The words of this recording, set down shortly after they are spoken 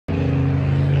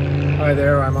Hi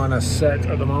there, I'm on a set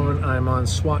at the moment. I'm on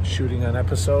SWAT shooting an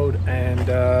episode, and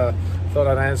thought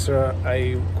I'd answer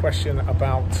a question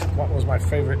about what was my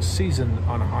favorite season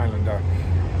on Highlander.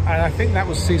 And I think that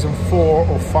was season 4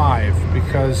 or 5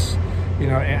 because, you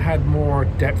know, it had more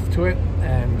depth to it.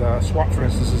 And SWAT, for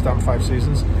instance, has done 5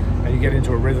 seasons, and you get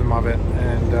into a rhythm of it,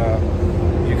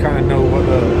 and you kind of know what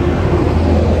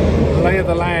the lay of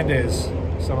the land is.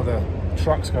 Some of the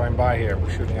trucks going by here. We're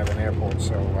shooting at an airport,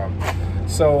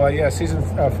 so yeah, season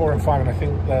 4 and 5, and I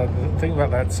think the thing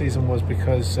about that season was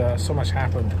because so much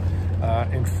happened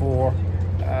in 4,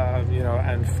 you know,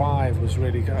 and 5 was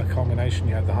really a culmination.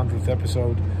 You had the 100th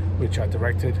episode, which I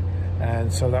directed,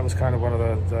 and so that was kind of one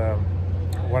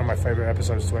of my favorite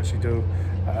episodes to actually do.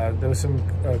 There were some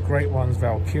great ones.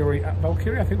 Valkyrie,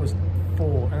 I think was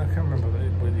 4, and I can't remember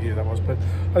what year that was, but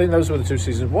I think those were the 2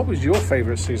 seasons. What was your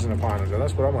favorite season of Highlander?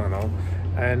 That's what I want to know.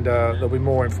 And there'll be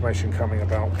more information coming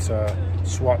about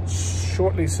SWAT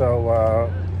shortly, so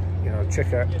you know,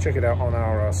 check it out on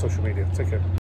our social media. Take care.